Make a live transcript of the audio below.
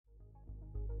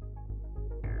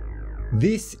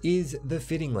This is The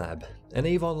Fitting Lab, an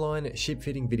EVE Online ship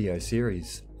fitting video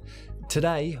series.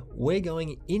 Today, we're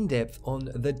going in depth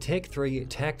on the T3D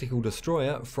tactical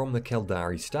destroyer from the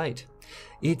Caldari state.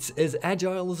 It's as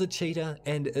agile as a cheetah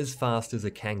and as fast as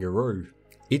a kangaroo.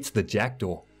 It's the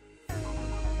Jackdaw.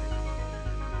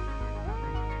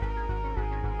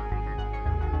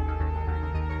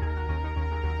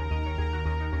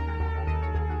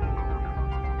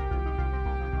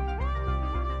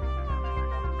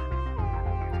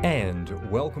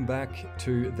 And welcome back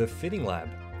to the Fitting Lab,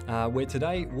 where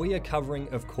today we are covering,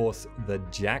 of course, the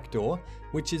Jackdaw,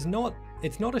 which is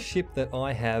it's not a ship that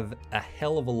I have a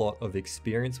hell of a lot of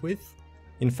experience with.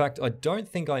 In fact, I don't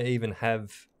think I even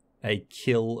have a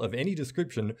kill of any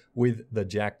description with the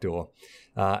Jackdaw.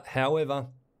 However,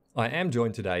 I am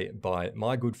joined today by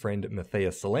my good friend Methea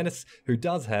Selenis, who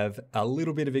does have a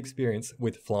little bit of experience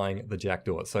with flying the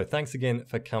Jackdaw. So thanks again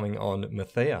for coming on,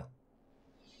 Methea.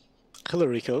 Hello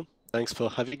Rico, thanks for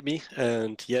having me,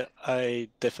 and yeah, I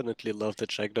definitely love the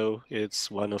Jackdaw. It's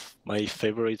one of my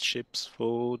favorite ships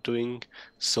for doing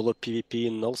solo PvP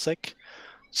and null-sec.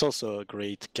 It's also a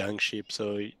great gang ship,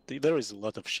 so there is a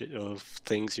lot of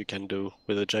things you can do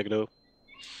with a Jackdaw.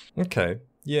 Okay,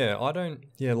 yeah,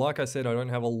 like I said, I don't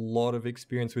have a lot of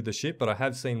experience with the ship, but I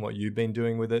have seen what you've been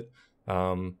doing with it.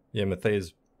 Yeah,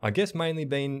 Methea's, I guess, mainly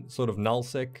been sort of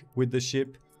null-sec with the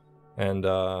ship, and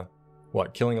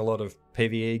killing a lot of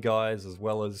PVE guys as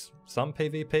well as some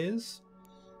PvPers?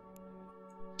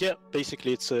 Yeah,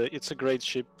 basically it's a great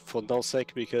ship for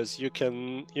null-sec because you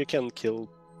can kill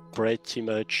pretty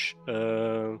much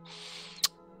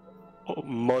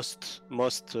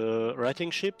most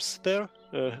rating ships there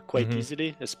quite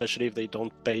easily, especially if they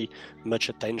don't pay much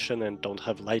attention and don't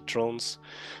have light drones.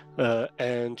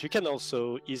 And you can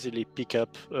also easily pick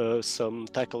up some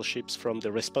tackle ships from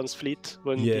the response fleet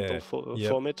when people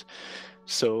form it.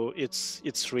 So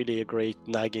it's really a great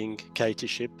nagging kitey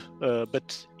ship,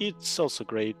 but it's also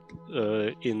great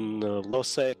in low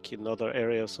sec, in other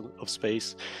areas of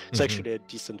space. It's actually a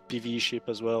decent PvE ship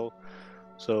as well.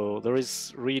 So there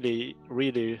is really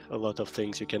a lot of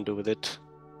things you can do with it.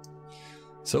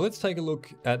 So let's take a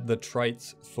look at the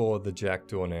traits for the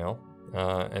Jackdaw now.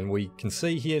 And we can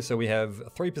see here, so we have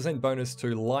 3% bonus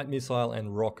to light missile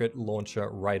and rocket launcher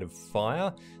rate of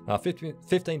fire,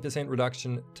 15%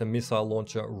 reduction to missile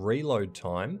launcher reload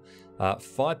time,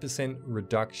 5%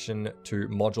 reduction to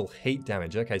module heat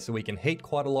damage. Okay, so we can heat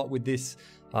quite a lot with this.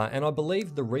 And I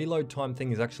believe the reload time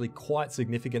thing is actually quite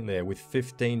significant there with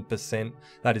 15%.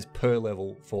 That is per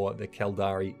level for the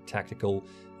Caldari tactical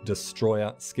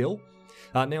destroyer skill.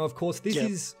 Now, of course, this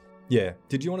is... Yeah,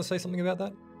 did you want to say something about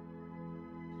that?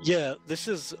 Yeah, this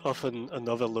is often an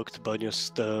overlooked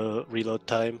bonus, the reload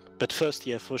time. But first,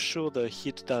 yeah, for sure, the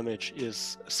hit damage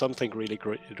is something really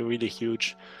great, really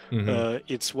huge.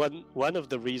 It's one of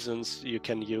the reasons you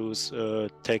can use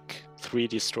Tech 3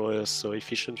 destroyers so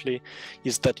efficiently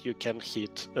is that you can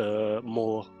hit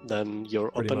more than your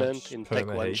opponent in Tech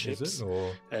 1 ships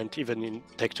and even in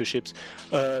Tech 2 ships.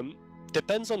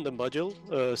 Depends on the module.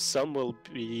 Some will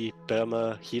be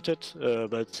perma heated,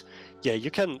 but yeah,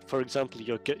 you can, for example,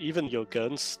 even your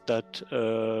guns that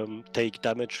take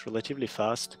damage relatively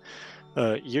fast,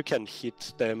 you can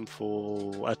hit them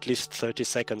for at least 30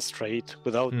 seconds straight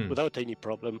without any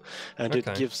problem, and it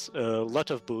gives a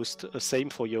lot of boost. Same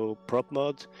for your prop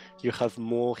mod. You have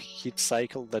more hit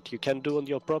cycle that you can do on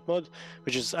your prop mod,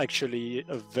 which is actually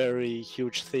a very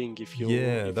huge thing if you're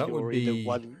in a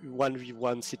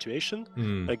 1v1 situation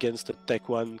against a Tech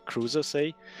 1 cruiser,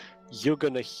 say. You're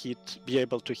gonna be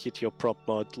able to hit your prop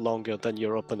mod longer than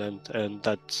your opponent, and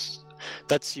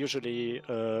that's usually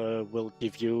will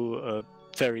give you a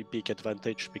very big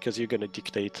advantage because you're gonna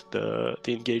dictate the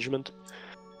engagement.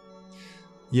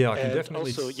 Yeah, I can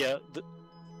definitely. Also,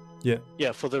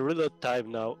 for the reload time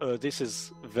now, this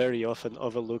is very often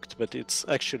overlooked, but it's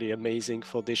actually amazing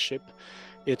for this ship.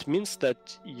 It means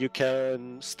that you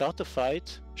can start a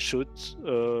fight, shoot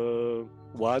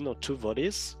 1 or 2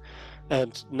 volleys,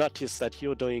 and notice that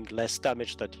you're doing less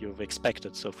damage than you've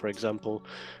expected. So, for example,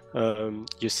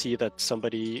 you see that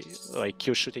somebody, like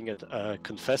you're shooting at a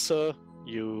Confessor,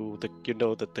 you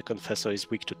know that the Confessor is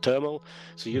weak to thermal,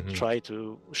 so you try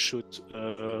to shoot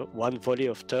 1 volley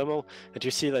of thermal, and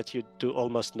you see that you do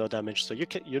almost no damage. So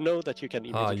you know that you can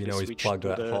immediately switch to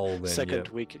the second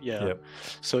weak.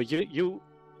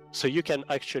 So you can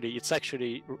actually, it's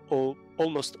actually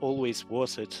almost always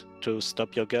worth it to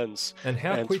stop your guns and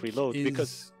reload.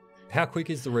 How quick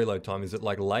is the reload time? Is it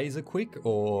like laser quick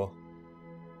or?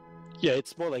 Yeah,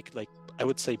 it's more like I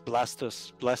would say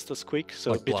blasters quick.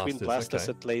 So like between blasters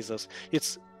and lasers,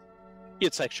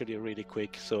 it's actually really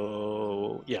quick.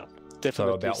 So yeah,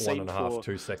 definitely. So about same 1.5,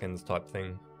 2 seconds type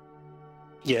thing.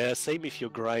 Yeah, same if you're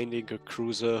grinding a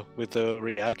cruiser with a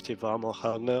reactive armor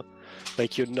hardener.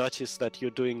 Like you notice that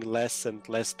you're doing less and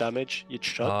less damage each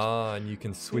shot. Ah, and you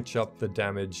can switch up the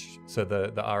damage so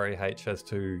the RAH has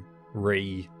to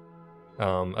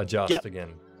adjust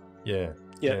again. Yeah.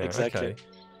 Yeah, exactly. Okay.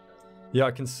 Yeah,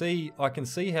 I can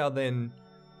see how then,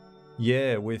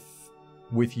 yeah, with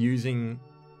using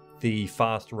the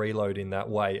fast reload in that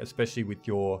way, especially with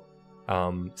your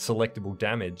selectable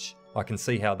damage, I can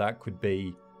see how that could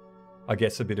be, I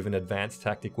guess, a bit of an advanced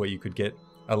tactic where you could get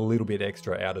a little bit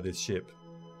extra out of this ship.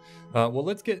 Well,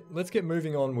 let's get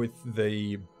moving on with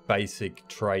the basic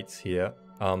traits here.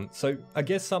 So I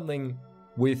guess something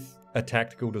with a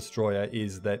tactical destroyer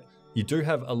is that you do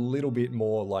have a little bit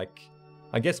more, like,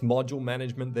 I guess, module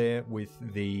management there with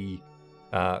the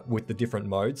different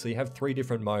modes. So you have 3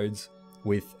 different modes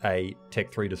with a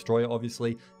Tech 3 destroyer,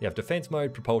 obviously. You have defense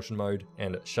mode, propulsion mode,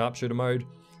 and sharpshooter mode.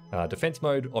 Defense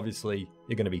mode, obviously,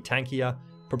 you're going to be tankier.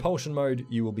 Propulsion mode,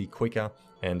 you will be quicker.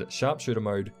 And sharpshooter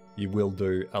mode, you will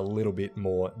do a little bit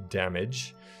more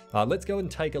damage. Let's go and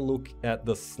take a look at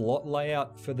the slot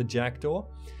layout for the Jackdaw.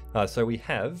 So we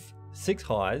have 6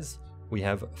 highs, we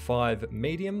have 5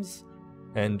 mediums,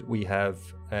 and we have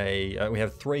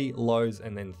 3 lows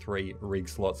and then 3 rig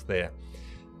slots there.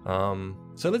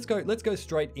 So let's go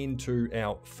straight into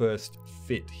our first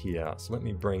fit here. So let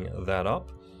me bring that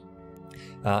up.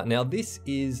 Now this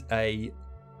is a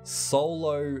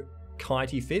solo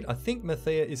kitey fit. I think,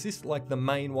 Methea, is this like the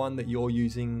main one that you're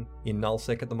using in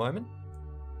null-sec at the moment?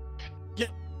 Yeah,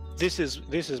 this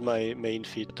is my main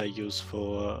fit I use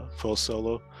for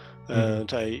solo.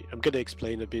 And I'm gonna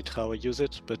explain a bit how I use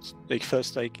it, but like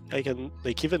first I can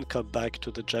like even come back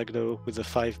to the Jackdaw with the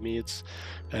 5 mids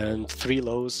and 3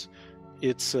 lows.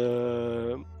 It's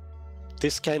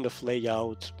this kind of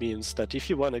layout means that if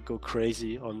you want to go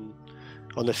crazy on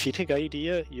a fitting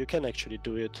idea, you can actually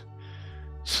do it.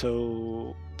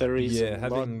 So there is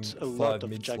a lot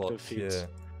of Jackdaw fits.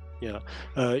 Yeah.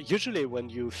 Usually when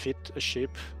you fit a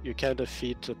ship, you kind of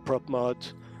fit a prop mod,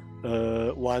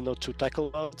 1 or 2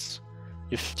 tackle mods,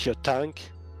 you fit your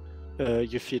tank,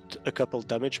 you fit a couple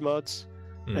damage mods,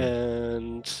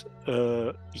 and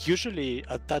usually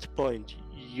at that point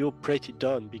you're pretty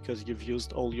done because you've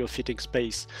used all your fitting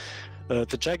space.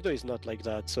 The Jackdaw is not like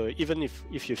that, so even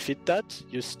if you fit that,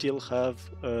 you still have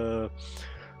a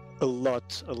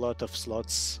lot of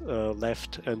slots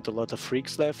left and a lot of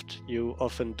rigs left. You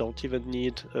often don't even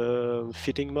need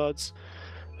fitting mods.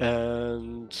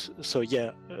 And so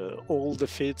yeah, all the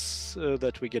fits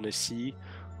that we're gonna see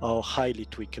are highly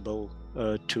tweakable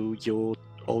to your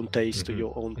own taste, to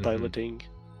your own piloting.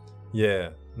 Yeah,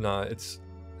 no, it's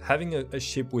having a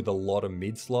ship with a lot of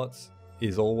mid slots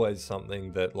is always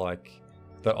something that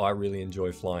I really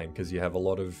enjoy flying, because you have a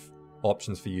lot of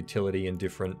options for utility and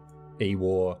different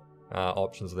E-War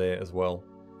options there as well.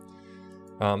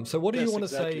 So what do you want to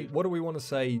say? What do we want to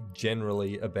say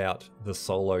generally about the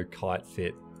solo kite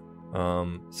fit?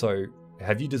 So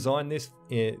have you designed this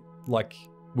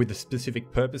with a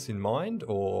specific purpose in mind,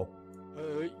 or?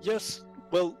 Yes.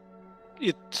 Well,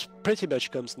 it pretty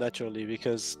much comes naturally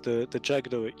because the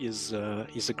Jackdaw is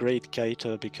a great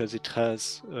kiter because it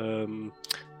has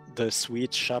the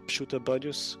sweet sharpshooter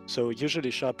bonus. So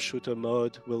usually sharpshooter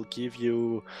mode will give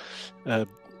you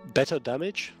better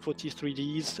damage for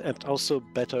T3Ds and also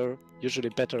usually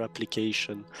better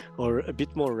application or a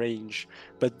bit more range.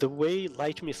 But the way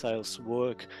light missiles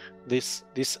work, this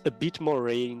a bit more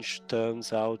range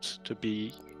turns out to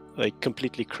be like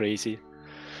completely crazy.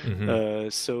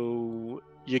 So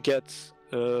you get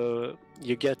a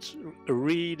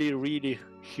really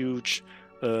huge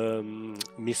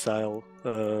missile.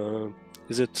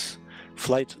 Is it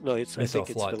flight? No, I think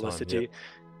it's velocity.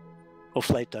 Or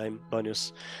flight time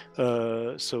bonus.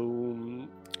 So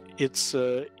it's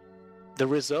the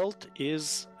result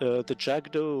is the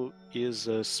Jackdaw is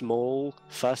a small,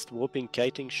 fast warping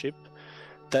kiting ship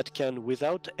that can,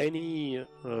 without any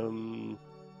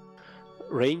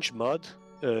range mod,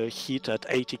 hit at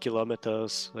 80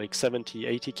 kilometers, like 70,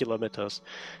 80 kilometers.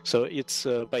 So it's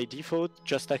by default,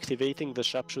 just activating the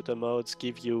sharpshooter mods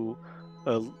give you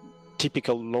a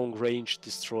typical long range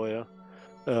destroyer.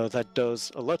 That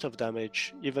does a lot of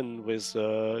damage, even with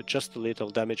just a little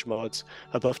damage mods,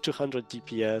 above 200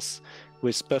 DPS,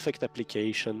 with perfect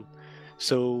application.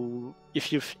 So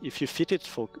if you fit it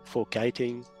for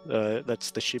kiting, that's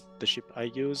the ship I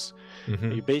use.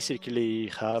 You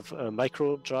basically have a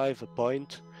micro drive, a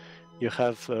point. You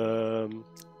have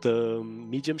the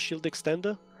medium shield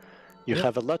extender. You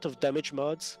have a lot of damage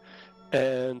mods.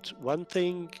 And one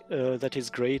thing that is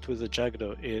great with the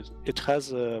Jackdaw is it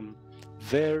has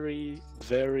very,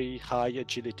 very high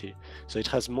agility. So it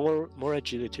has more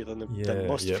agility than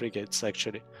most frigates,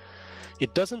 actually.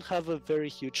 It doesn't have a very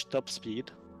huge top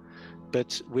speed,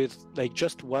 but with like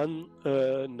just one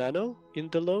nano in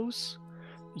the lows,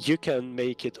 you can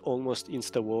make it almost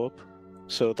insta-warp.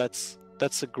 So that's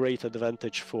a great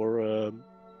advantage for a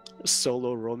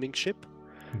solo roaming ship.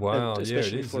 Wow, and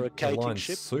especially it is. For a kiting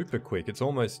ship. Super quick. It's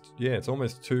almost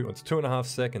 2.5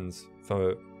 seconds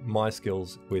for my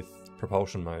skills with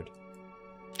propulsion mode.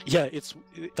 Yeah,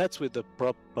 that's with the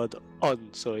prop mod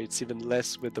on, so it's even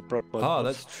less with the prop mod off.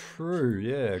 That's true.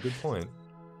 Yeah, good point.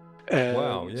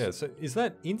 Wow, yeah. So is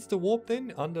that insta warp then?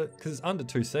 Because it's under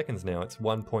 2 seconds now. It's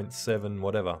 1.7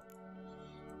 whatever.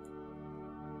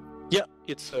 Yeah,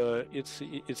 it's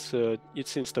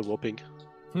insta warping.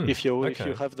 If you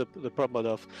have the prop mod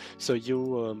off, so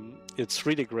it's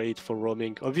really great for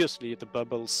roaming. Obviously, the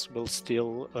bubbles will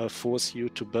still force you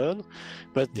to burn,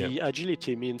 but the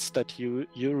agility means that you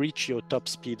reach your top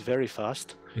speed very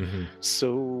fast.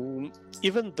 So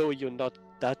even though you're not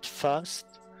that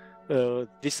fast,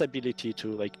 this ability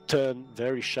to like turn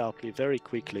very sharply, very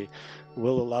quickly,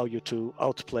 will allow you to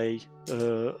outplay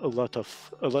a lot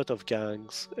of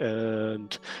gangs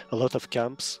and a lot of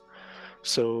camps.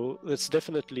 So it's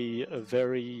definitely a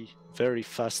very, very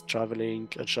fast traveling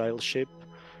agile ship.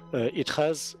 It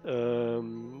has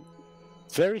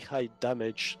very high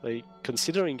damage. Like,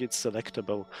 considering it's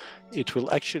selectable, it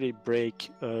will actually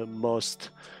break most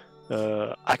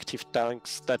active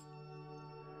tanks that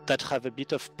have a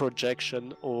bit of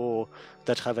projection or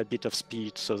that have a bit of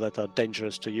speed, so that are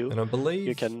dangerous to you. And I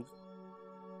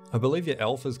believe your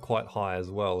alpha is quite high as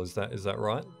well. Is that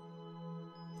right?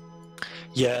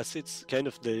 Yes, it's kind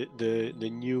of the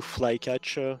new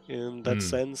flycatcher in that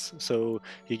sense. So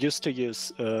you used to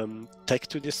use Tech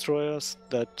 2 destroyers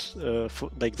that,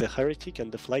 like the Heretic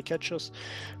and the flycatchers,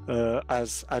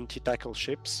 as anti-tackle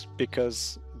ships,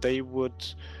 because they would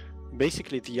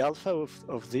basically, the alpha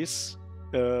of this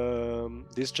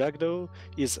Jackdaw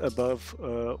is above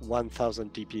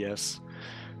 1000 DPS.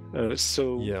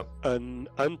 So an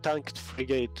untanked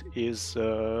frigate is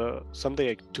something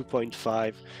like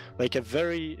 2.5, like a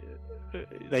very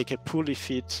like a poorly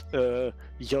fit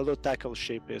YOLO tackle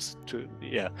ship is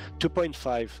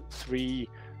 2.5,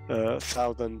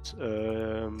 3,000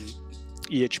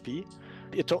 EHP.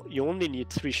 You only need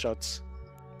 3 shots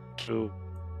to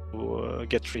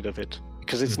get rid of it,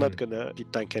 because it's not gonna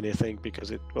tank anything,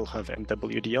 because it will have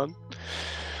MWD on.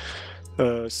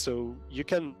 So you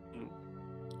can.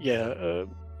 A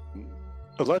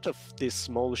lot of these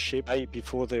small ships,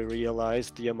 before they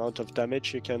realize the amount of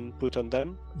damage you can put on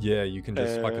them. Yeah, you can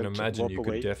just. I can imagine you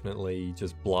could definitely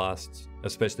just blast,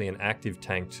 especially an active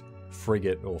tanked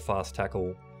frigate or fast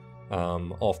tackle,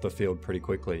 off the field pretty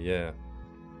quickly. Yeah.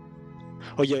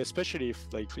 Oh yeah, especially if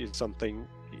it's something.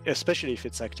 Especially if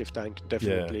it's active tank,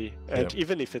 definitely, and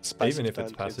even if it's passive,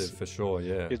 it's passive, for sure,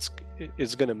 it's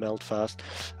gonna melt fast.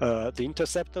 The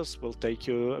interceptors will take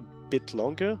you a bit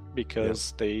longer,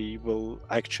 because they will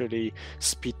actually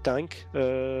speed tank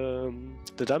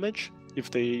the damage if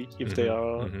they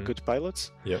are good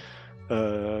pilots.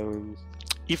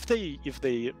 If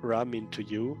they ram into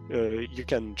you, you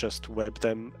can just web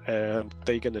them, and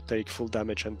they're gonna take full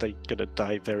damage, and they're gonna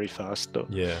die very fast though.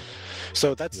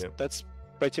 So that's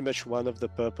pretty much one of the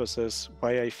purposes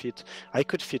why I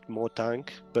could fit more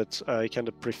tank, but I kind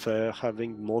of prefer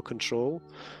having more control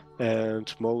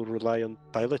and more rely on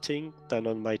piloting than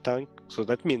on my tank. So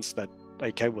that means that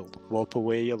I will warp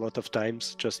away a lot of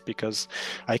times, just because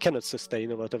I cannot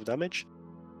sustain a lot of damage.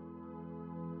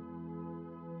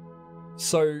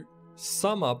 So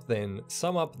sum up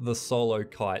the solo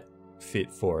kite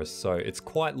fit for us. So it's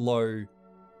quite low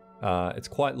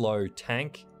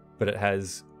tank, but it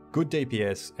has good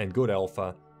DPS and good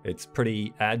alpha. It's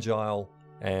pretty agile,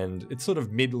 and it's sort of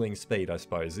middling speed, I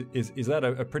suppose. Is that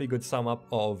a pretty good sum up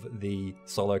of the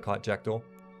solo kite Jackdaw?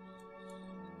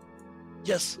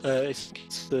 Yes, I think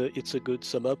it's a good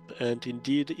sum up, and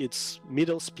indeed it's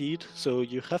middle speed, so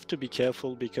you have to be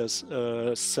careful, because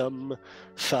some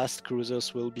fast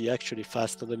cruisers will be actually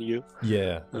faster than you.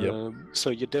 So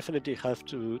you definitely have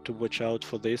to watch out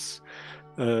for this.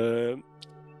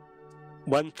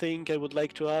 One thing I would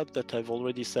like to add that I've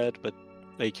already said, but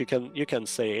like you can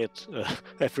say it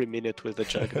every minute with the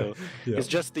Jackdaw, it's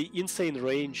just the insane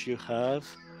range you have.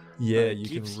 It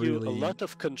gives you a lot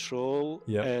of control,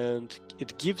 and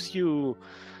it gives you.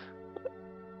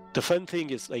 The fun thing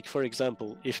is, like, for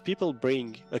example, if people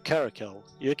bring a caracal,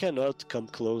 you cannot come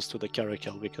close to the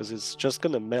caracal, because it's just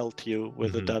gonna melt you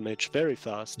with the damage very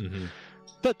fast.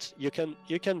 But you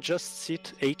can just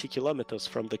sit 80 kilometers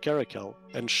from the caracal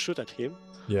and shoot at him.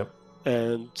 Yep.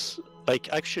 And like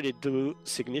actually do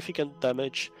significant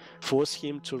damage, force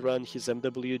him to run his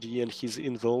MWD and his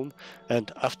invuln,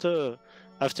 and after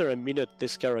a minute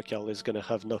this caracal is gonna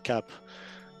have no cap.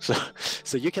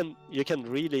 So you can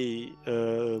really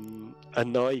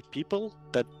annoy people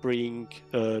that bring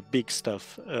big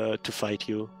stuff to fight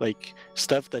you, like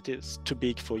stuff that is too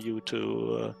big for you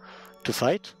to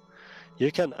fight.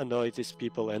 You can annoy these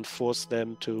people and force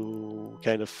them to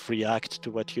kind of react to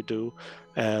what you do,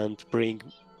 and bring,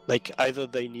 like, either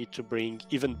they need to bring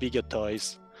even bigger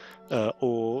toys,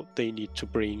 or they need to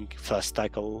bring fast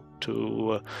tackle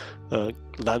to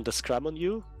land a scram on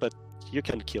you, but you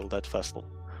can kill that fastball.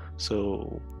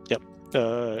 So yeah,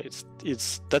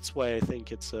 that's why I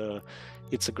think it's a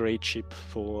great chip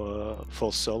for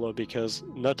solo, because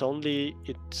not only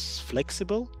it's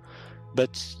flexible,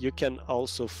 but you can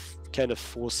also kind of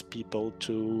force people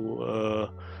to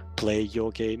play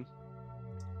your game.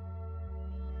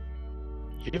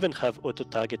 You even have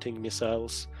auto-targeting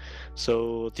missiles,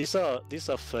 so these are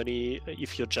funny.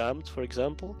 If you're jammed, for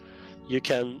example, you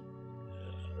can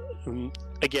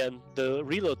again, the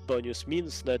reload bonus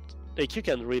means that like you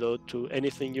can reload to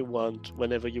anything you want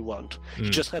whenever you want. You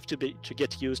just have to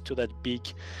get used to that big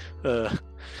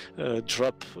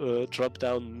drop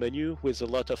down menu with a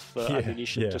lot of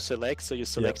ammunition to select, so you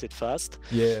select it fast.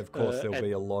 Yeah, of course, there'll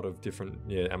be a lot of different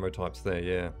ammo types there.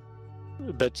 Yeah.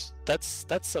 But that's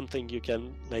something you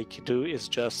can like do, is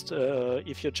just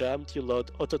if you're jammed, you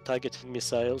load auto-targeting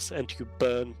missiles and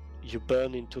you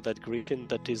burn into that griffin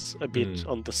that is a bit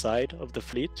on the side of the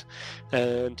fleet,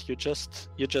 and you just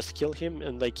kill him,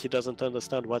 and like he doesn't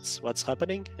understand what's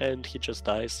happening, and he just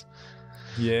dies.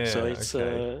 Yeah. So it's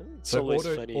so always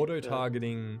funny. Auto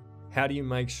targeting. How do you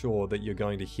make sure that you're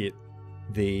going to hit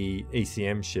the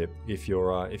ECM ship if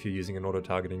you're using an auto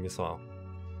targeting missile?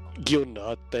 You're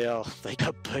not. They are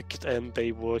bugged and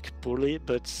they work poorly,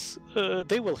 but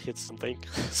they will hit something.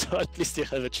 So at least you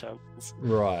have a chance.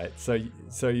 Right.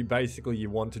 So you basically you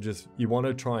want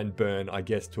to try and burn, I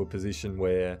guess, to a position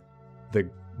where the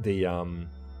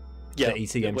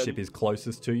ECM ship is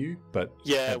closest to you, but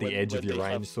at the edge of your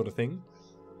range, sort of thing.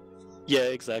 Yeah,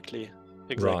 exactly.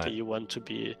 Right. You want to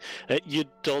be you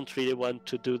don't really want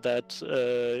to do that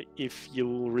if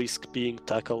you risk being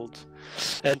tackled.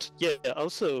 And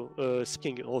also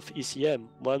speaking of ECM,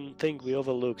 one thing we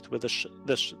overlooked with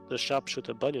the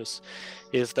sharpshooter bonus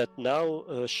is that now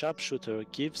sharpshooter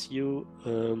gives you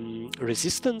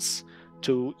resistance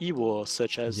to EWAR,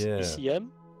 such as ECM,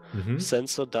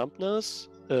 sensor dampeners,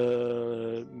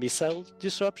 missile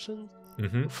disruption,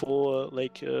 for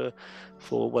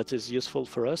what is useful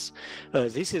for us.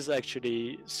 This is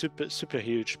actually super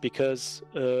huge, because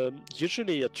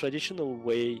usually a traditional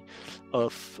way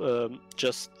of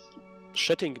just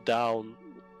shutting down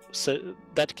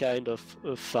that kind of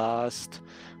fast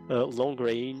long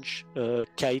range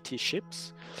kitey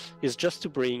ships is just to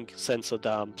bring sensor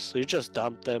dumps. So you just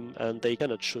dump them and they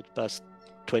cannot shoot past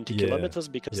 20 kilometers,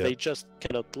 because they just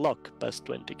cannot lock past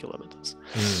 20 kilometers.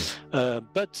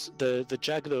 But the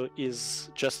Jackdaw is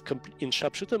just in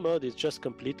sharpshooter mode is just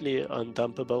completely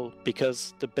undumpable,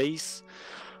 because the base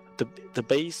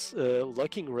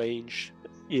locking range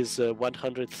is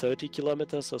 130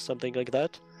 kilometers or something like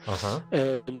that.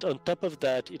 And on top of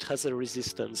that, it has a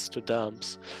resistance to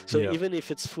dumps. So even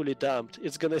if it's fully dumped,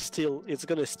 it's gonna still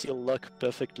lock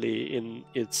perfectly in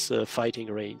its fighting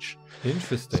range.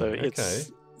 Interesting. So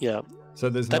it's So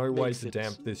there's no way to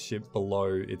damp this ship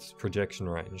below its projection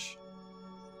range.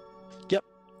 Yep,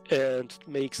 and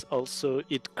makes also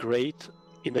it great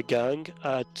in a gang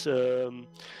at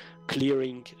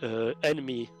clearing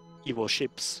enemy EVO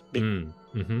ships.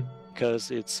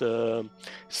 Because it's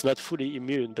not fully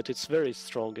immune, but it's very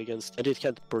strong against, and it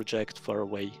can project far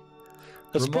away.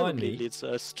 That probably leads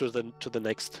us to the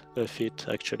next fit,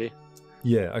 actually.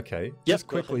 Yeah, okay. Just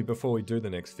quickly before we do the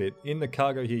next fit, in the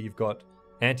cargo here you've got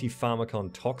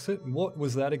anti-pharmacon toxin. What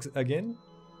was that again?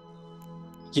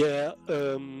 Yeah,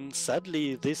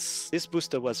 sadly this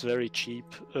booster was very cheap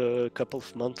a couple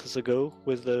of months ago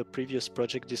with the previous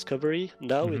Project Discovery.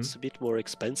 Now it's a bit more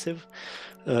expensive,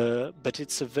 but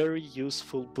it's a very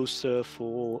useful booster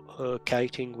for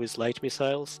kiting with light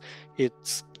missiles.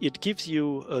 It gives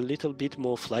you a little bit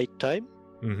more flight time,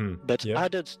 but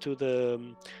added to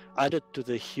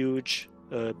the huge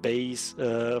base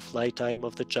flight time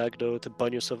of the Jackdaw, the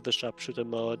bonus of the sharpshooter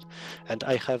mod, and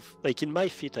I have, like, in my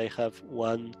fit I have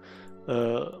one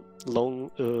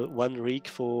rig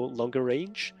for longer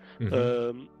range.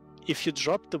 If you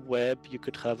drop the web, you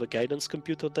could have a guidance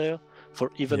computer there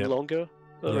for even longer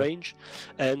range,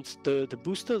 and the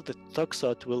booster, the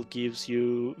Toxot, will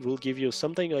give you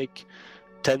something like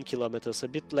 10 kilometers, a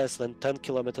bit less than 10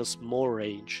 kilometers more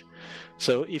range.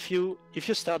 So if you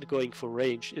start going for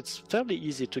range, it's fairly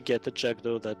easy to get a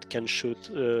Jackdaw that can shoot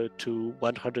to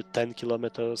 110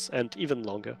 kilometers and even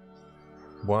longer.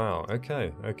 Wow.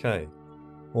 Okay.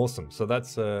 Awesome. So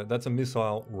that's a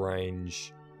missile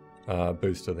range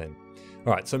booster then.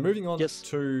 All right. So moving on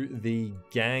to the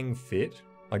gang fit.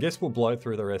 I guess we'll blow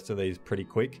through the rest of these pretty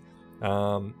quick.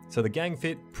 So the gang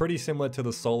fit, pretty similar to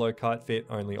the solo kite fit,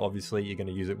 only obviously you're going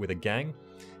to use it with a gang.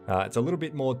 It's a little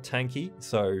bit more tanky,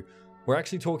 so we're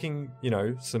actually talking,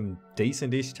 some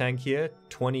decent-ish tank here.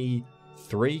 23k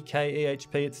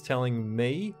EHP, it's telling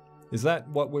me. Is that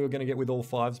what we were going to get with all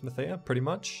fives, Methea, pretty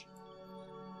much?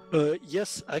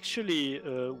 Yes, actually,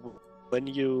 when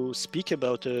you speak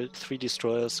about 3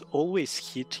 destroyers,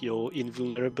 always hit your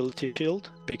invulnerability field,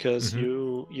 because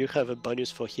you have a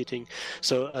bonus for hitting.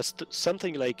 So as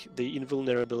something like the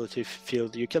invulnerability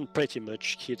field, you can pretty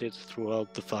much hit it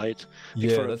throughout the fight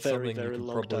for a very, very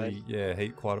long time. Yeah,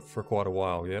 hit for quite a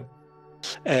while, yeah.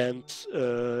 And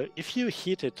if you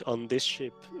hit it on this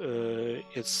ship,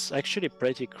 it's actually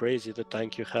pretty crazy, the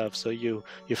tank you have. So you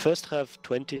first have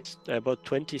about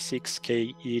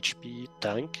 26k EHP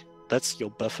tank. That's your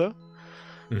buffer.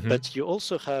 But you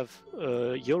also have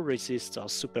your resists are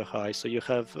super high, so you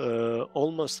have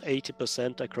almost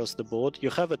 80% across the board. You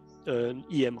have an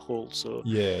EM hole, so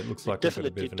it looks like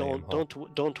definitely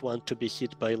don't want to be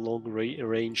hit by long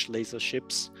range laser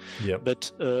ships.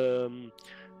 But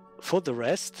for the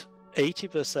rest,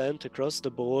 80% across the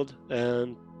board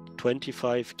and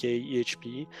 25k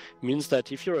EHP means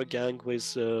that if you're a gang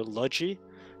with Logi,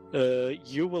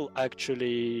 you will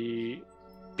actually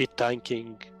be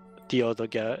tanking the other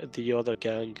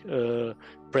gang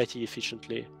pretty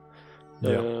efficiently.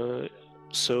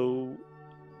 So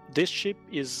this ship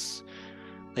is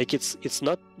like it's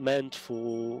not meant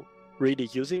for really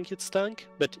using its tank,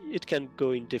 but it can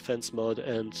go in defense mode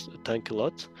and tank a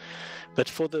lot. But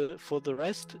for the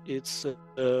rest, it's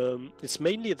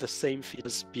mainly the same feat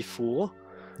as before.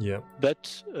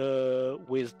 But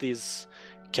with this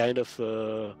kind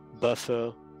of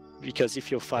buffer. Because if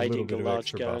you're fighting a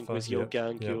large gang with your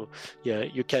gang,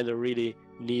 you kind of really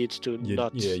need to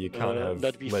not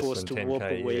be forced to warp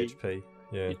away. EHP.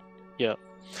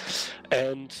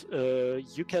 And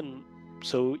you can.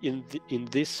 So in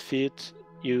this fit,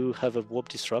 you have a warp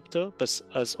disruptor, but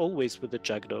as always with the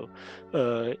Jackdaw,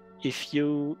 if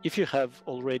you have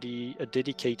already a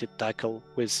dedicated tackle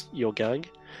with your gang,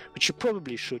 which you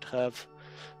probably should have.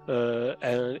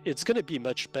 And it's going to be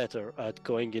much better at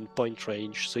going in point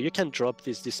range. So you can drop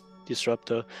this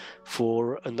disruptor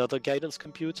for another guidance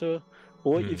computer,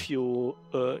 or if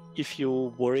you're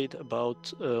worried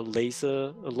about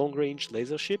long range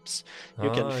laser ships,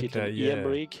 you can fit an EM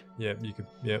rig. You could.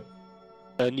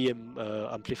 An EM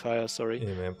amplifier, sorry,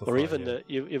 EM amplifier, or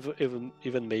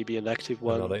even maybe an active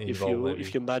one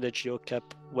if you manage your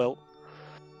cap well.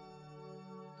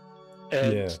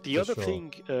 And the other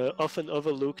thing often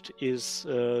overlooked is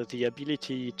the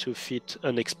ability to fit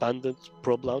an expanded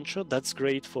probe launcher. That's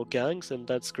great for gangs and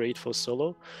that's great for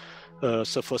solo.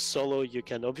 So for solo, you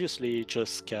can obviously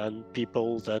just scan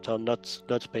people that are not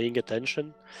paying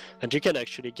attention, and you can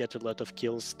actually get a lot of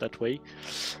kills that way.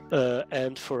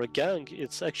 And for a gang,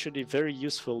 it's actually very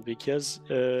useful because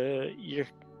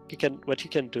what you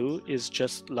can do is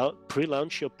just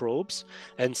pre-launch your probes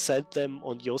and set them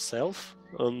on yourself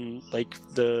on like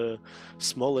the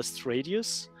smallest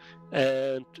radius,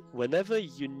 and whenever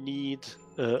you need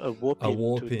a warp in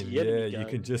to the enemy gang, you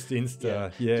can just insta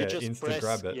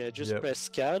grab it. Press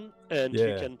scan, and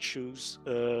you can choose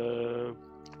to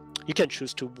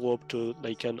warp to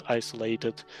like an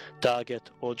isolated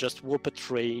target, or just warp at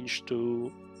range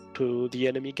to the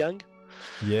enemy gang.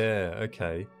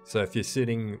 Okay. So if you're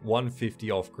sitting 150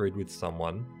 off grid with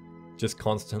someone, just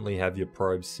constantly have your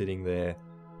probes sitting there.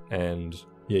 And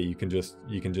you can just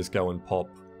go and pop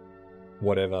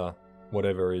whatever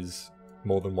is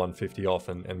more than 150 off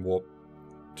and warp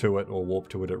to it, or warp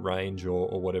to it at range,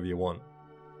 or whatever you want.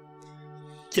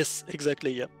 Yes,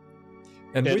 exactly. Yeah.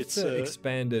 And with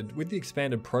the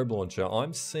expanded probe launcher,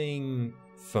 I'm seeing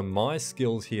for my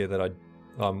skills here that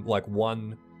I'm like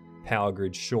one power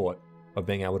grid short of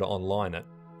being able to online it.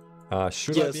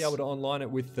 Should I be able to online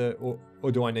it with or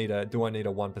do I need a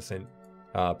 1%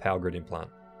 power grid implant?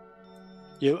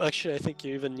 I think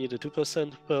you even need a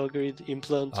 2% power grid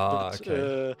implant.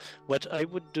 What I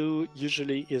would do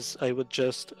usually is I would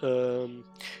just it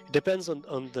depends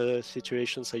on the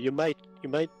situation. So you might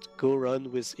go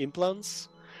run with implants,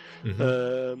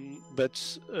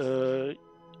 but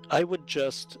I would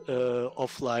just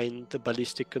offline the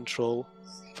ballistic control,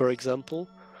 for example,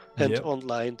 and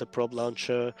online the probe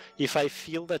launcher. If I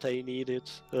feel that I need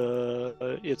it,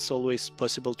 it's always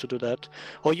possible to do that.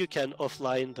 Or you can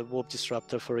offline the warp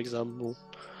disruptor, for example,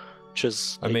 which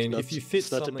is I mean, not, if you fit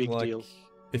it's not a something big like deal.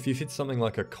 if you fit something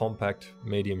like a compact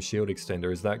medium shield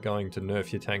extender, is that going to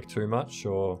nerf your tank too much,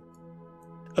 or?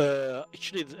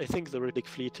 Actually, I think the Relic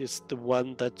Fleet is the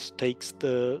one that takes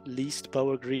the least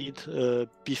power grid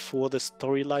before the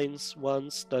storylines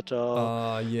ones that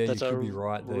are Yeah, that you could are be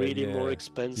right there. really Yeah. more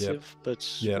expensive. But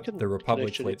Yeah, you can, the Republic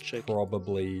actually Fleet check.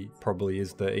 probably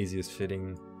is the easiest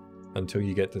fitting until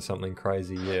you get to something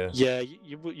crazy. Yeah. Yeah,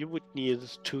 you would need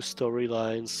 2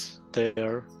 storylines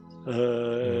there,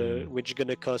 which are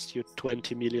gonna cost you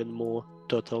 20 million more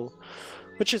total,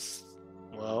 which is,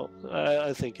 well,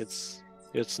 I think it's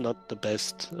not the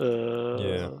best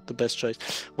the best choice.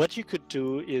 What you could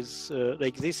do is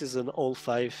like, this is an all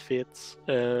 5 fit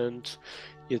and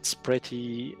it's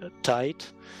pretty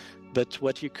tight, but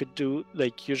what you could do,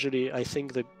 like, usually I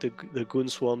think the Goon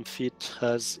Swarm fit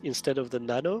has, instead of the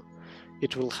nano,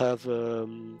 it will have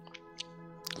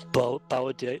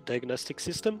power diagnostic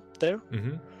system there.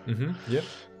 Yep.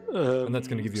 And that's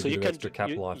going to give you a bit of extra cap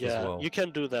life as well. You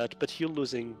can do that, but you're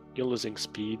losing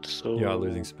speed. So you are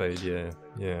losing speed,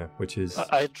 yeah, which is.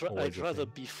 I'd rather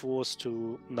be forced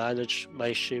to manage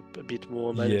my ship a bit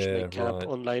more, manage my cap,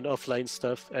 online, offline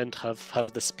stuff, and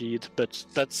have the speed. But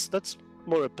that's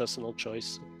more a personal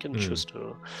choice. You can choose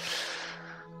to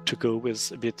go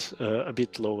with a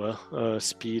bit lower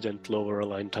speed and lower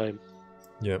align time.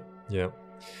 Yep.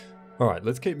 All right,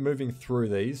 let's keep moving through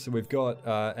these. So we've got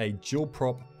a dual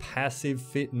prop passive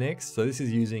fit next. So this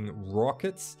is using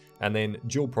rockets and then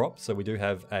dual prop. So we do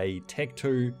have a Tech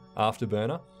 2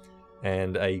 afterburner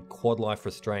and a quad life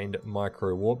restrained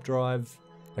micro warp drive.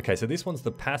 Okay, so this one's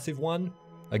the passive one.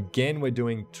 Again, we're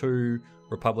doing 2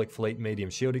 Republic Fleet medium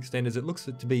shield extenders. It looks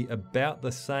to be about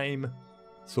the same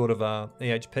sort of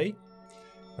EHP.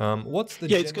 What's the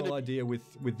general idea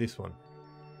with this one?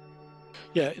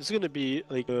 Yeah, it's going to be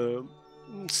like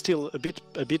still a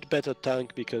bit better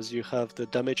tank, because you have the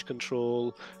damage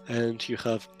control and you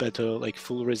have better like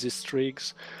full resist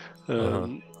rigs.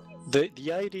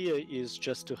 The idea is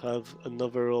just to have an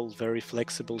overall very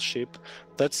flexible ship.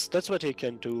 That's what you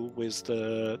can do with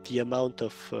the amount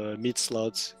of mid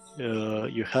slots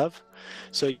you have.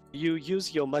 So you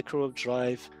use your micro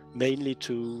drive mainly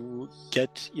to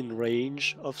get in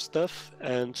range of stuff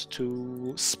and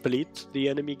to split the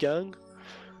enemy gang.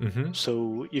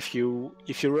 So if you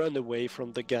run away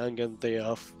from the gang and they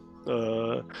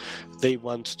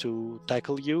want to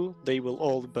tackle you, they will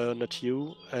all burn at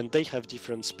you, and they have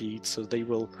different speeds, so they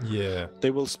will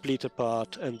split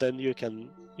apart, and then you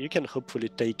can hopefully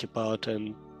take apart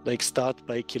and like start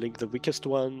by killing the weakest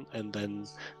one, and then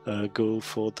go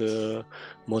for the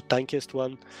more tankiest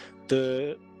one.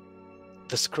 The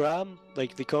scram,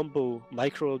 like the combo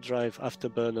micro drive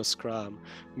afterburner scram,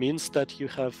 means that you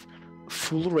have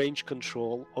full range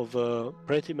control over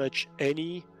pretty much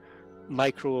any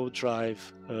micro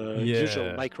drive,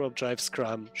 usual micro drive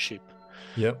scram ship.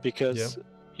 Because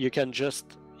you can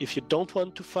just, if you don't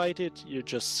want to fight it, you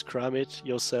just scram it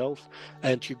yourself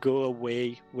and you go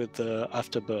away with the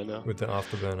afterburner.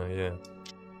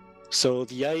 So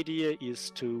the idea is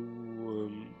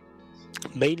to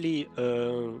mainly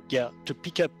to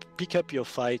pick up your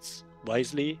fights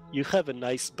wisely. You have a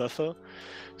nice buffer,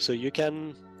 so you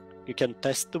can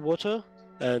test the water,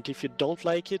 and if you don't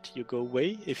like it, you go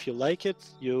away. If you like it,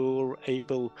 you're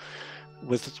able,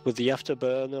 with the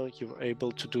afterburner, you're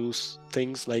able to do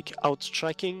things like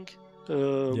out-tracking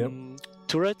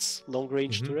turrets,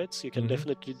 long-range turrets. You can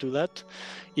definitely do that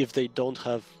if they don't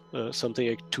have something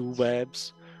like 2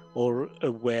 webs or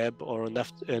a web or an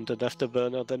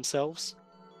afterburner themselves.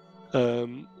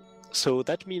 So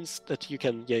that means that you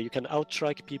can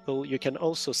out-track people. You can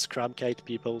also scram kite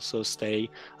people, so stay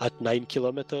at 9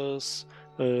 kilometers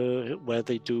where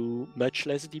they do much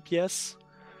less DPS.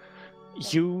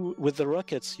 With the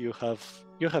rockets, you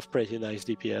have pretty nice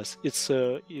DPS.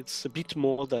 It's a bit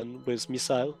more than with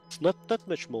missiles. Not that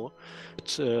much more,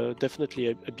 but definitely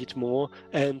a bit more.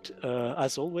 And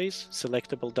as always,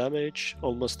 selectable damage,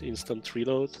 almost instant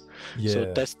reload.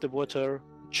 So test the water,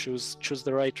 choose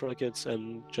the right rockets,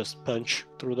 and just punch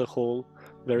through the hole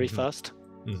very fast.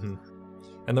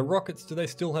 And the rockets, do they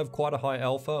still have quite a high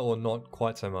alpha or not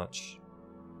quite so much?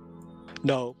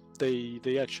 No,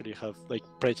 they actually have like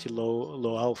pretty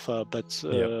low alpha, but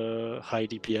high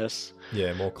DPS.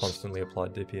 Yeah, more constantly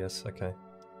applied DPS. Okay.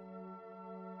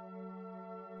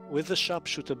 With the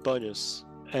sharpshooter bonus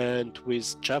and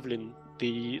with javelin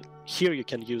here you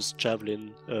can use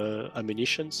javelin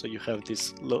ammunition, so you have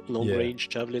these long-range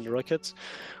javelin rockets.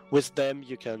 With them,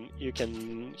 you can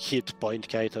hit point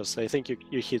kiters. I think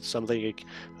you hit something like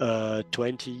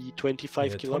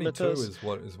 20-25 kilometers.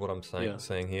 22 is what I'm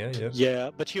saying here. Yeah. Yeah,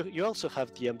 but you also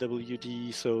have the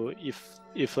MWD. So if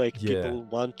like people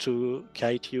want to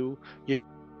kite you, you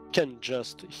can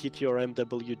just hit your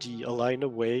MWD a line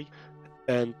away,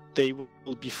 and they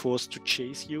will be forced to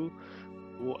chase you.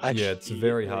 Actually, it's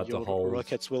very hard to hold.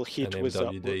 Rockets will hit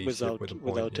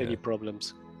without any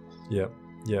problems. Yeah.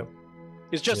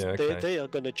 It's just they are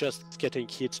gonna just getting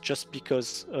hit just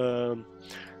because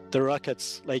the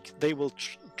rockets, like, they will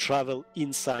travel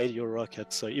inside your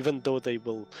rocket. So even though they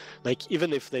will, like,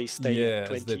 even if they stay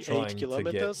 28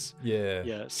 kilometers,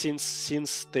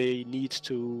 since they need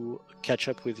to catch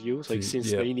up with you, like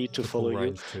since they need to follow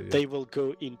you, they will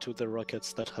go into the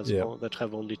rockets that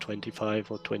have only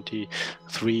 25 or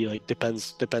 23. Like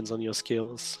depends on your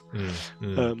skills.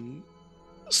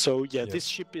 This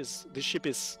ship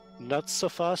is not so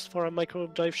fast for a micro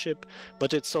dive ship,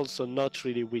 but it's also not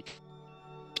really weak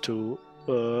to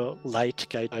light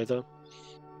kite either.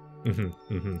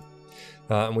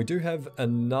 And we do have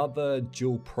another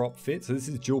dual prop fit. So this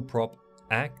is dual prop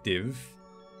active.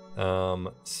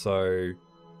 So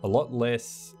a lot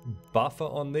less buffer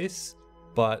on this.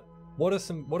 But what are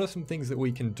some things that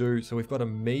we can do? So we've got a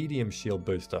medium shield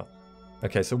booster.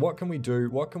 Okay, so what can we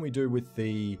do? What can we do with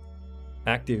the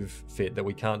active fit that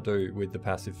we can't do with the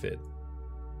passive fit?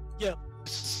 Yeah,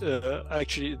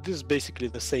 actually this is basically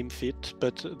the same fit,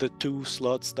 but the two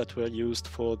slots that were used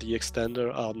for the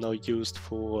extender are now used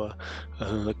for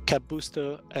cap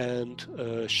booster and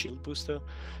shield booster.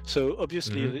 So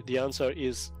obviously the answer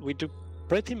is we do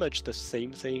pretty much the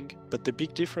same thing, but the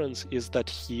big difference is that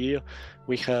here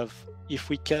we have, if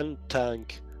we can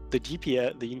tank the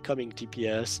DPS, the incoming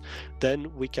DPS,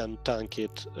 then we can tank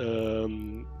it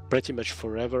pretty much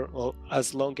forever, or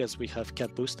as long as we have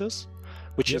cap boosters,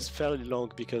 which is fairly long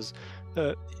because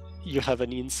you have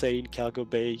an insane cargo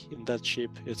bay in that ship.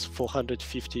 It's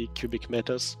 450 cubic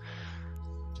meters,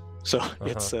 so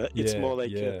it's more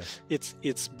like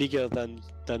it's bigger than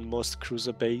most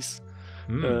cruiser bays.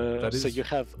 So you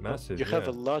have massive,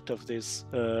 a lot of these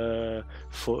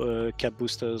for cap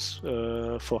boosters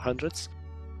 400s.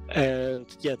 And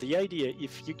the idea,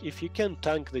 if you can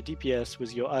tank the DPS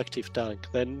with your active tank,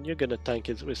 then you're gonna tank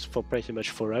it for pretty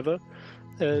much forever,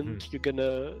 and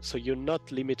you're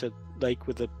not limited like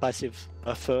with the passive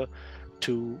buffer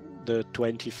to the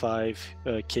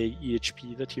 25k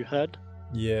EHP that you had.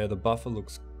 Yeah, the buffer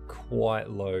looks quite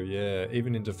low. Yeah,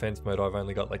 even in defense mode, I've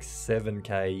only got like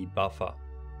 7k buffer.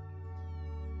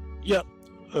 Yeah,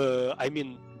 I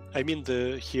mean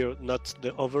here not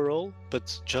the overall,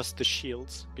 but just the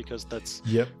shields, because that's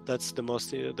the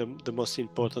most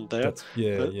important there.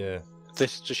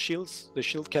 The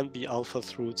shield can be alpha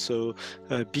through, so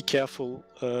be careful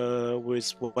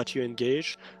with what you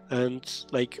engage, and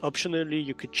like optionally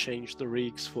you could change the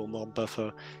rigs for more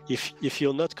buffer if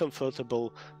you're not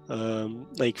comfortable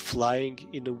like flying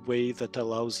in a way that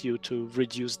allows you to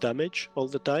reduce damage all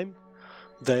the time.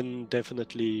 Then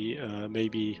definitely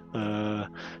maybe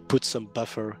put some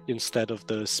buffer instead of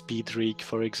the speed rig,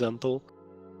 for example.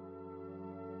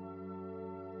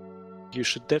 You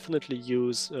should definitely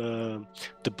use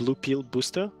the blue peel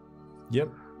booster.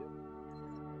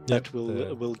 That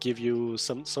will give you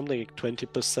something like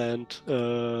 20%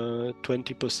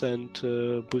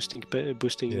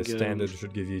 boosting. Yeah, standard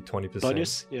should give you 20%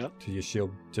 bonus. To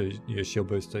your shield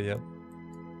booster.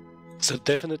 So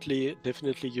definitely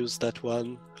use that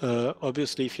one.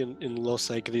 Obviously, if you're in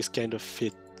null-sec, this kind of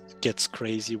fit gets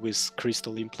crazy with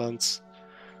crystal implants.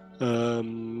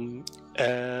 And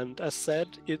as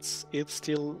said, it's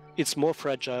more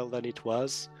fragile than it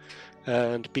was.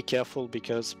 And be careful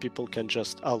because people can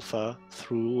just alpha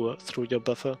through your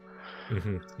buffer.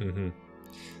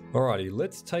 Alrighty,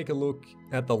 let's take a look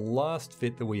at the last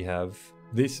fit that we have.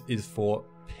 This is for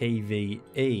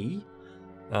PVE.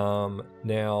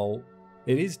 Now,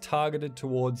 it is targeted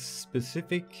towards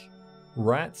specific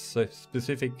rats, so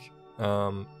specific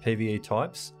PVE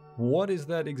types. What is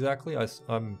that exactly?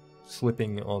 I'm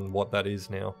slipping on what that is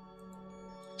now.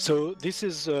 So this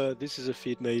is a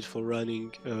feed made for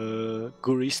running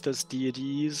Guristas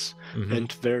deities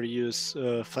and various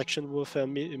faction warfare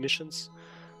missions.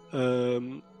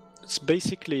 It's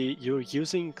basically you're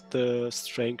using the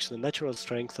natural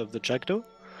strength of the Jackdaw,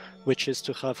 which is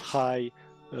to have high.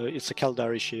 It's a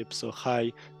Caldari ship, so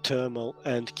high thermal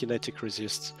and kinetic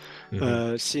resists.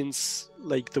 Since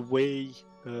like the way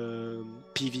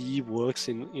PVE works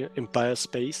in Empire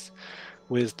space,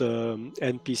 with the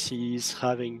NPCs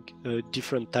having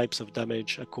different types of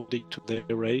damage according to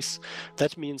their race.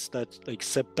 That means that like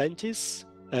Serpentis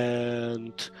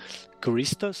and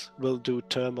Guristas will do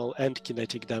thermal and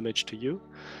kinetic damage to you.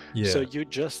 Yeah. So you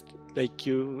just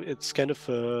it's kind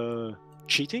of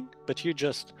cheating, but you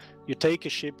take a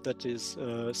ship that is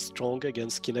strong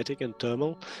against kinetic and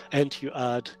thermal, and you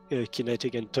add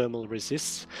kinetic and thermal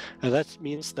resists, and that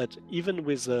means that even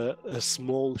with a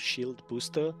small shield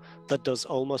booster that does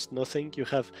almost nothing, you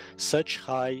have such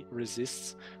high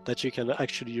resists that you can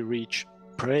actually reach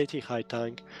pretty high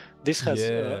tank. This has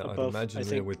above, I'd imagine I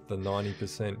think, with the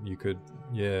 90% you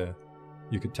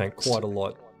could tank quite a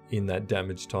lot in that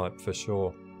damage type for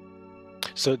sure.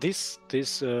 So this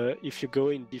if you go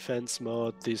in defense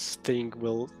mode, this thing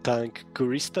will tank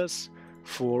Guristas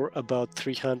for about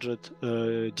 300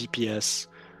 DPS.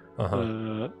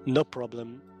 No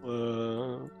problem.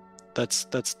 That's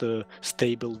the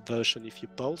stable version. If you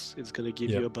pulse, it's going to give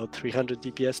you about 300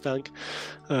 DPS tank,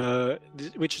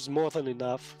 which is more than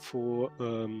enough for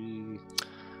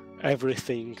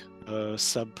everything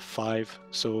sub 5.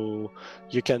 So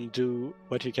you can do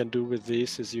with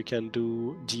this is you can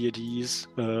do DADs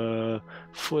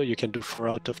you can do 4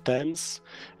 out of 10s,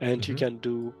 and you can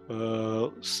do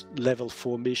level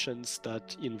 4 missions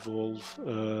that involve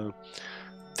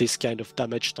this kind of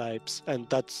damage types, and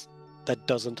that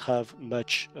doesn't have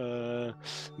much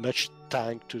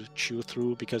tank to chew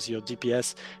through, because your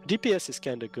DPS is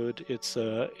kind of good.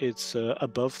 It's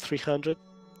above 300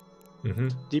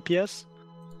 DPS,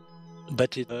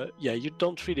 but you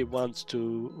don't really want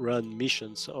to run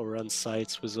missions or run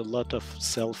sites with a lot of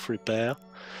self repair,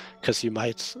 because you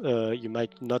might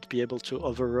not be able to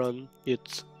overrun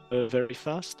it very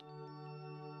fast.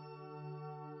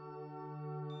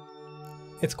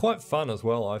 It's quite fun as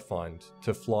well, I find,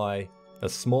 to fly a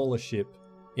smaller ship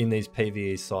in these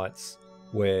PvE sites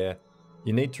where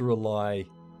you need to rely,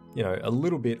 a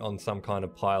little bit on some kind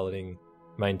of piloting,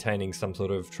 maintaining some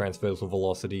sort of transversal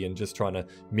velocity, and just trying to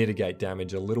mitigate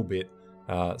damage a little bit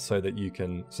so that you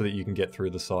can get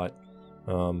through the site.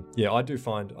 I do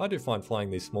find flying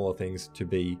these smaller things to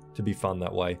be fun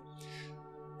that way.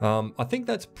 I think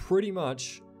that's pretty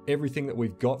much everything that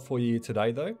we've got for you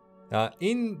today, though.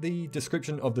 In the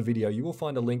description of the video, you will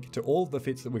find a link to all of the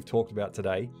fits that we've talked about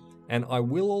today, and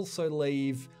I'll also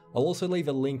leave a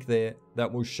link there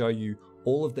that will show you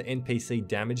all of the NPC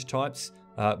damage types,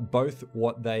 both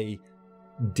what they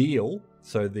deal,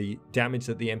 so the damage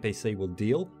that the NPC will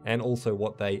deal, and also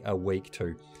what they are weak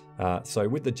to. So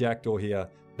with the Jackdaw here,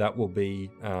 that will be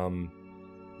something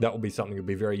that will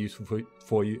be very useful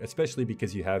for you, especially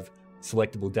because you have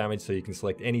selectable damage, so you can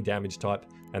select any damage type,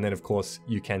 and then of course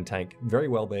you can tank very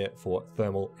well there for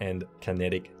thermal and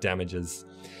kinetic damages.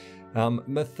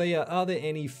 Methea, are there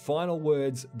any final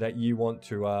words that you want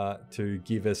to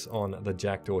give us on the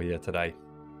Jackdaw here today?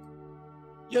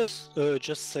 Yes,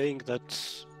 just saying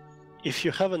that if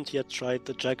you haven't yet tried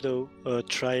the Jackdaw,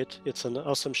 try it. It's an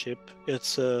awesome ship.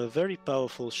 It's a very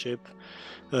powerful ship.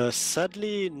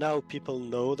 Sadly, now people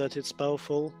know that it's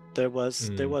powerful. There was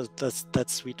that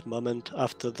sweet moment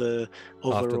after the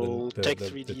overall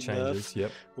T3D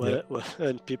nerf,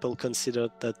 and people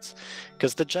considered that,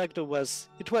 because the Jackdaw was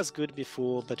good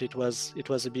before, but it was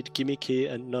a bit gimmicky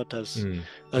and not as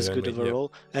good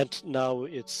overall. And now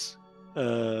it's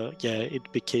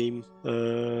it became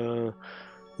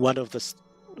one of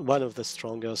the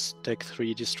strongest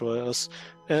T3 destroyers,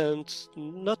 and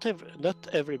not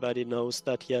everybody knows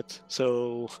that yet.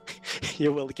 So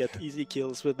you will get easy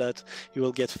kills with that. You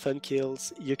will get fun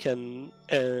kills. You can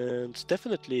and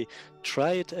definitely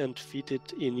try it and fit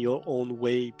it in your own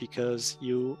way, because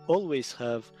you always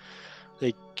have,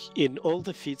 like, in all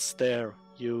the feats there,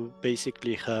 you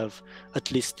basically have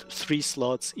at least 3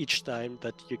 slots each time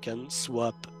that you can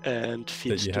swap and fit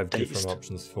that you have different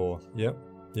options for. Yep.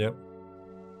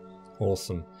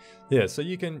 Awesome. Yeah, so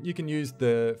you can use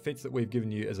the fits that we've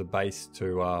given you as a base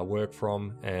to work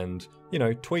from, and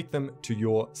tweak them to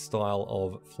your style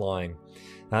of flying.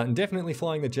 And definitely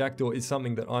flying the Jackdaw is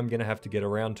something that I'm going to have to get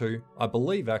around to. I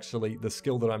believe actually the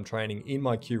skill that I'm training in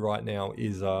my queue right now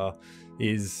is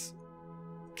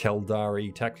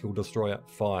Caldari Tactical Destroyer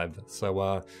 5.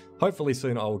 So hopefully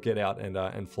soon I will get out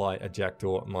and fly a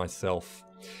Jackdaw myself.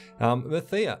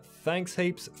 Methea, thanks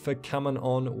heaps for coming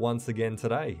on once again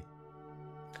today.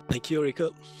 Thank you,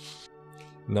 Rico.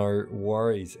 No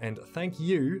worries, and thank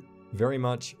you very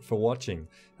much for watching.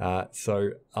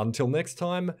 So until next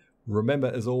time, remember,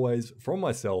 as always, from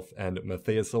myself and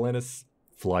Methea Selenis,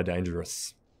 fly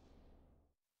dangerous.